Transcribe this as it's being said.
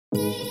Hi,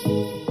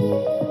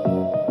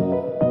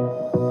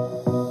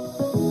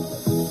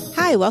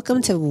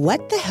 welcome to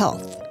What the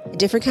Health, a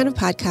different kind of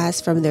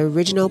podcast from the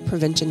original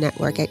prevention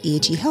network at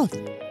EHE Health.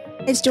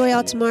 It's Joy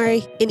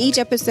Altamari. In each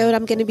episode,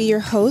 I'm going to be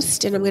your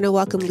host, and I'm going to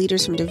welcome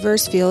leaders from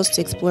diverse fields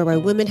to explore why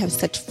women have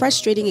such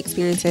frustrating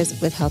experiences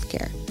with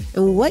healthcare.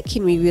 And what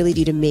can we really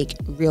do to make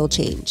real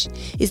change?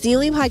 It's the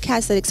only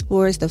podcast that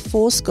explores the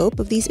full scope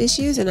of these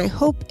issues, and I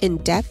hope in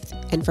depth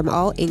and from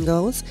all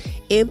angles,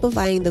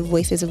 amplifying the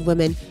voices of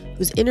women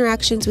whose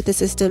interactions with the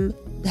system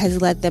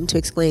has led them to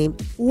exclaim,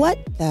 "What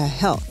the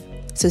health?"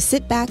 So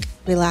sit back,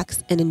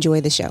 relax, and enjoy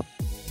the show.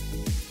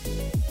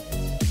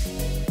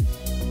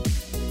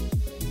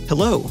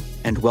 Hello,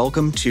 and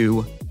welcome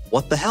to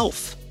What the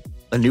Health,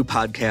 a new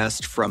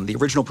podcast from the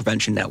original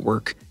prevention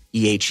network,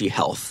 EHE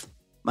Health.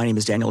 My name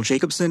is Daniel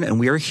Jacobson,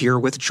 and we are here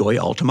with Joy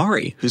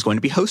Altamari, who's going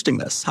to be hosting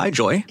this. Hi,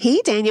 Joy.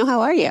 Hey, Daniel.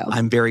 How are you?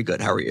 I'm very good.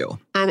 How are you?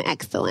 I'm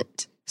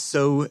excellent.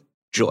 So,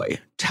 Joy,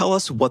 tell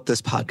us what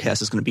this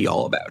podcast is going to be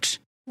all about.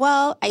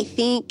 Well, I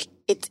think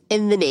it's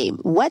in the name.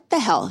 What the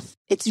health?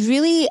 It's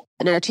really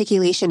an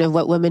articulation of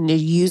what women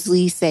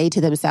usually say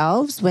to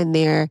themselves when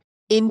they're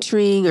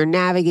entering or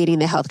navigating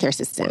the healthcare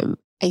system.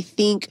 I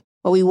think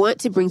what we want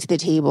to bring to the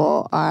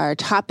table are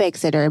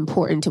topics that are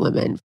important to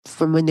women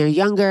from when they're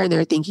younger and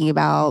they're thinking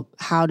about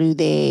how do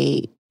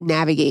they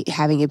navigate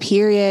having a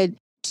period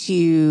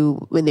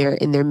to when they're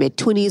in their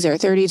mid-20s or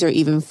 30s or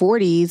even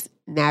 40s,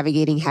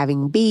 navigating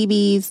having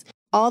babies,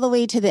 all the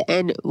way to the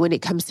end when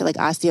it comes to like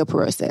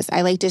osteoporosis.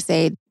 I like to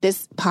say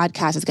this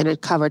podcast is going to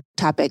cover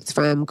topics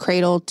from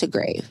cradle to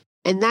grave.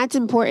 And that's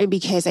important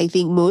because I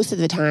think most of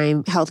the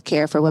time,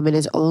 healthcare for women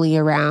is only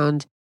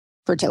around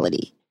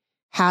fertility,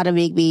 how to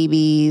make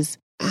babies,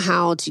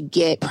 how to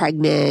get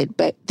pregnant.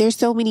 But there's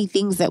so many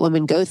things that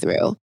women go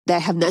through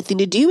that have nothing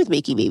to do with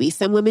making babies.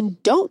 Some women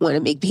don't want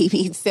to make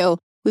babies. So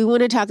we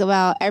want to talk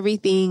about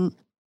everything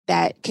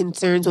that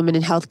concerns women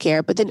in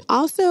healthcare, but then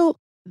also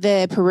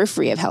the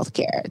periphery of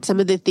healthcare, some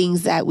of the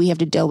things that we have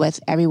to deal with.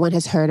 Everyone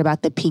has heard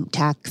about the pink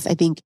tax. I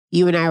think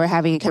you and I were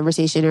having a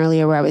conversation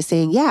earlier where I was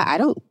saying, I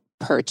don't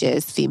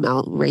purchase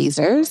female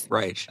razors.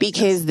 Right.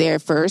 Because they're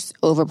first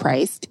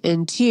overpriced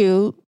and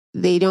two,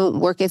 they don't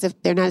work as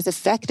if they're not as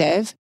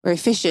effective or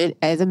efficient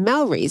as a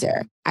male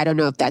razor. I don't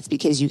know if that's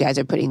because you guys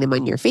are putting them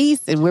on your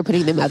face and we're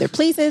putting them other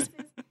places.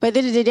 But at the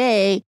end of the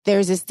day,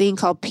 there's this thing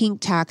called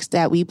pink tax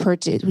that we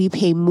purchase. We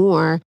pay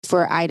more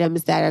for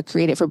items that are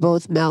created for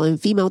both male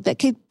and female that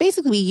could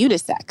basically be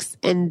unisex.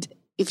 And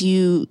if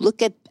you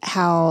look at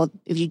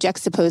if you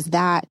juxtapose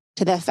that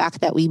to the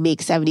fact that we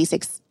make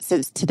 76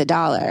 cents to the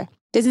dollar,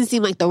 doesn't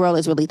seem like the world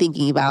is really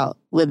thinking about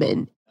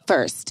women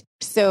first.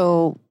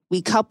 So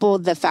we couple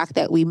the fact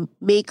that we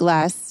make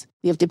less,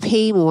 we have to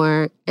pay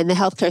more, and the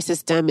healthcare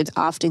system is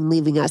often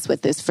leaving us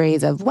with this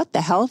phrase of what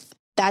the health?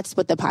 That's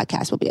what the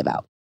podcast will be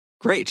about.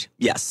 Great.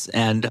 Yes.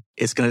 And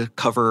it's going to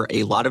cover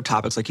a lot of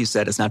topics. Like you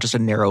said, it's not just a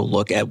narrow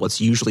look at what's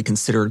usually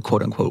considered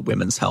quote unquote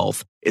women's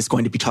health. It's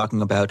going to be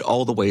talking about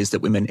all the ways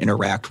that women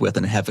interact with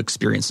and have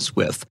experiences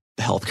with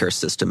the healthcare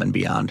system and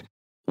beyond.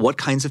 What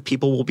kinds of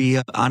people will be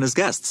on as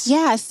guests?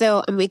 Yeah.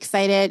 So I'm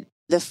excited.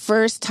 The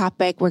first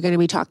topic, we're going to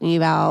be talking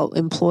about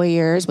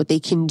employers, what they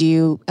can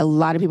do. A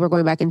lot of people are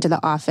going back into the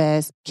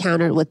office,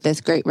 countered with this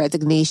great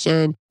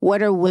resignation.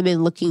 What are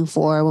women looking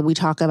for when we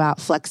talk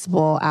about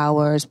flexible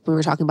hours, when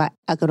we're talking about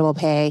equitable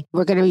pay?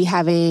 We're going to be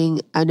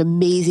having an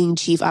amazing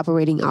chief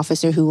operating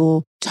officer who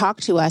will talk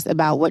to us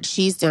about what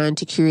she's done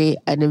to create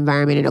an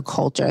environment and a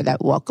culture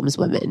that welcomes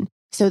women.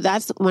 So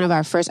that's one of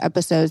our first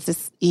episodes.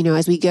 This,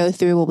 as we go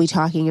through, we'll be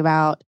talking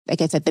about,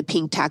 like I said, the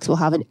pink tax. We'll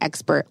have an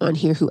expert on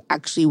here who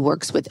actually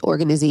works with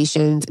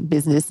organizations,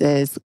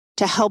 businesses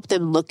to help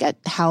them look at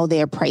how they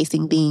are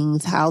pricing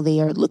things, how they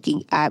are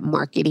looking at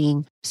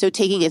marketing. So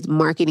taking its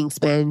marketing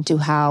spend to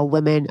how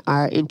women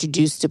are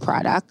introduced to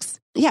products.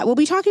 Yeah, we'll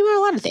be talking about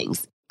a lot of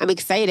things. I'm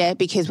excited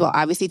because we'll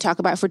obviously talk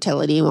about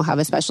fertility and we'll have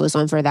a specialist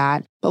on for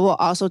that. But we'll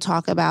also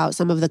talk about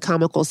some of the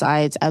comical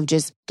sides of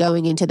just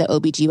going into the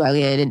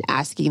OBGYN and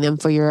asking them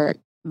for your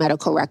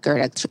medical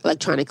record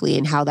electronically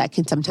and how that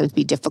can sometimes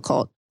be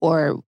difficult.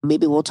 Or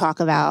maybe we'll talk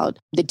about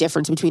the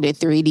difference between a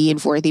 3D and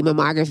 4D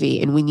mammography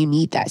and when you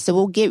need that. So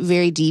we'll get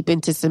very deep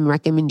into some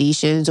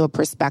recommendations or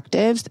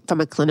perspectives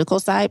from a clinical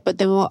side, but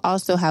then we'll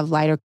also have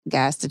lighter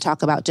guests to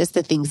talk about just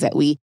the things that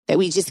we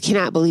just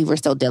cannot believe we're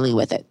still dealing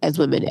with it as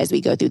women as we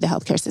go through the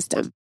healthcare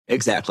system.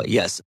 Exactly.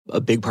 Yes.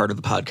 A big part of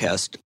the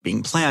podcast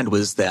being planned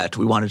was that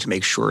we wanted to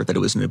make sure that it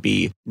was going to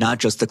be not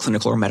just the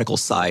clinical or medical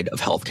side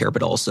of healthcare,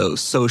 but also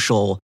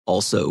social,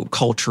 also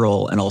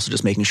cultural, and also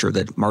just making sure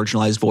that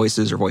marginalized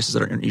voices or voices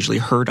that aren't usually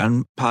heard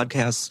on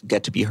podcasts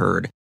get to be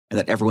heard. and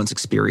that everyone's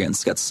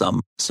experience gets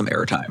some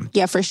airtime.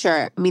 Yeah, for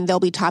sure. I mean, there'll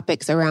be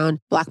topics around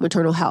Black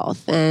maternal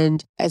health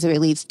and as it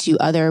relates to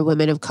other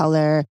women of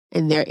color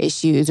and their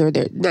issues, or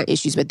their not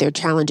issues, but their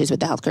challenges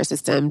with the healthcare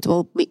system.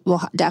 We'll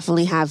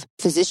definitely have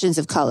physicians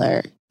of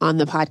color on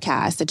the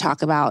podcast to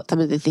talk about some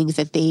of the things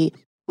that they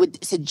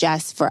would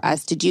suggest for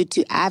us to do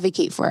to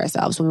advocate for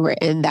ourselves when we're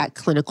in that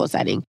clinical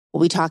setting.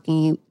 We'll be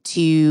talking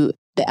to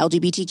the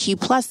LGBTQ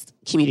plus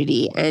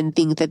community and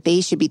things that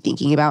they should be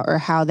thinking about or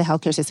how the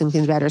healthcare system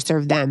can better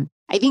serve them.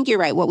 I think you're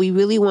right. What we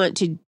really want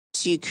to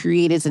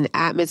create is an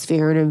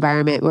atmosphere and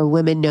environment where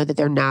women know that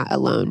they're not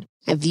alone.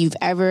 If you've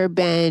ever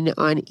been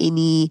on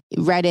any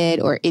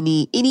Reddit or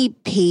any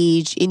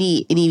page,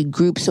 any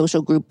group,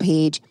 social group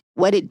page,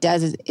 what it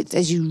does is it's,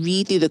 as you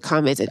read through the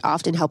comments, it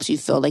often helps you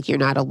feel like you're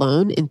not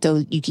alone. And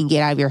so you can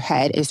get out of your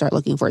head and start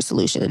looking for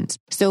solutions.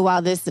 So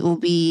while this will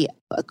be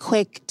a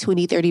quick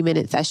 20,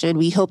 30-minute session,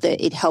 we hope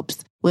that it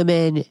helps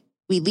women.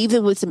 We leave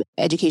them with some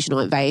educational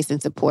advice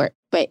and support,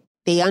 but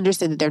they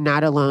understand that they're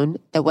not alone,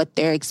 that what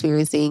they're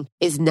experiencing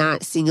is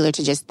not singular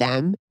to just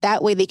them.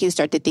 That way they can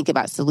start to think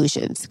about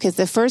solutions. Because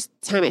the first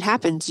time it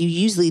happens, you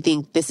usually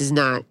think this is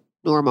not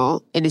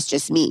normal and it's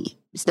just me.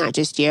 It's not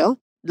just you.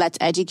 Let's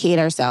educate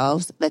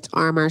ourselves. Let's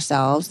arm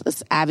ourselves.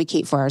 Let's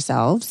advocate for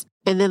ourselves.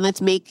 And then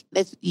let's make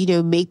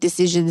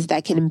decisions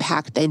that can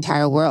impact the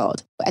entire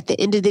world. At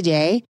the end of the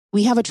day,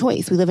 we have a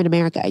choice. We live in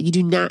America. You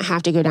do not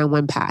have to go down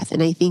one path.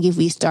 And I think if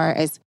we start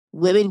as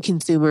women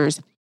consumers,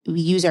 we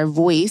use our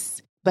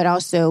voice, but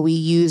also we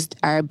used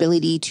our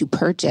ability to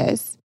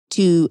purchase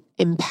to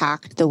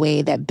impact the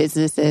way that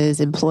businesses,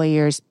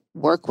 employers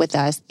work with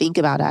us, think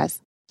about us,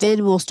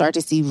 then we'll start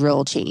to see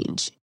real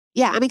change.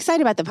 Yeah, I'm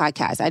excited about the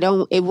podcast.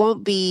 It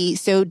won't be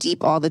so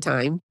deep all the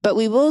time, but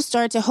we will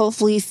start to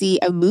hopefully see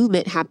a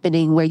movement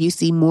happening where you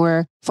see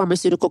more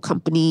pharmaceutical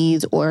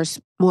companies or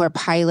more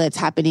pilots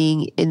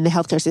happening in the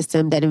healthcare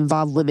system that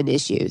involve women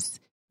issues.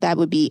 That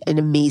would be an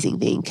amazing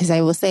thing. Because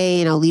I will say,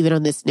 and I'll leave it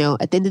on this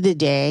note, at the end of the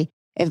day,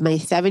 if my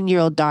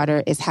 7-year-old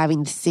daughter is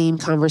having the same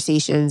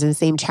conversations and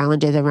same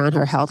challenges around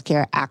her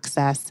healthcare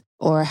access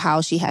or how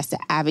she has to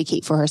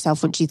advocate for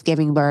herself when she's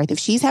giving birth, if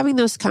she's having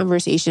those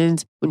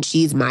conversations when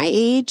she's my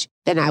age,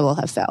 then I will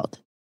have failed.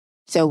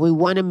 So we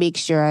want to make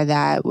sure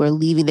that we're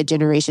leaving the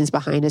generations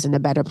behind us in a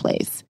better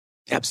place.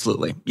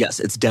 Absolutely. Yes,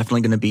 it's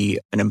definitely going to be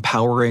an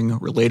empowering,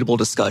 relatable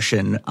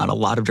discussion on a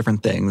lot of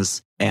different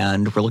things,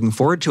 and we're looking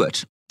forward to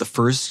it. The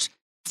first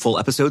full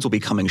episodes will be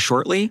coming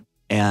shortly,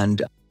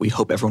 and we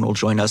hope everyone will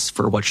join us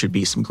for what should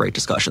be some great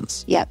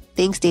discussions. Yep.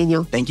 Thanks,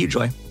 Daniel. Thank you,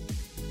 Joy.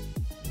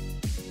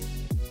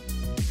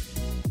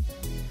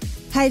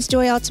 Hi, it's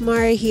Joy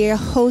Altamari here,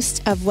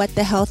 host of What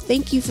the Health.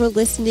 Thank you for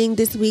listening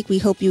this week. We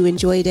hope you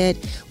enjoyed it.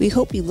 We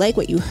hope you like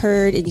what you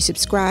heard and you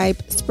subscribe,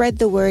 spread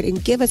the word,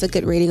 and give us a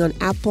good rating on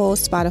Apple,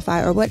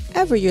 Spotify, or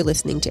whatever you're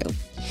listening to.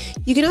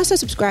 You can also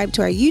subscribe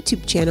to our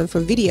YouTube channel for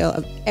video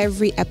of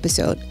every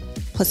episode,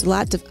 plus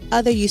lots of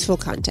other useful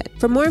content.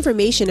 For more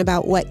information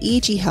about what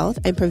EHE Health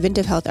and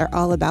preventive health are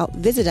all about,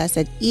 visit us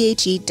at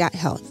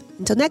ehe.health.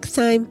 Until next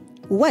time,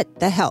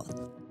 what the health?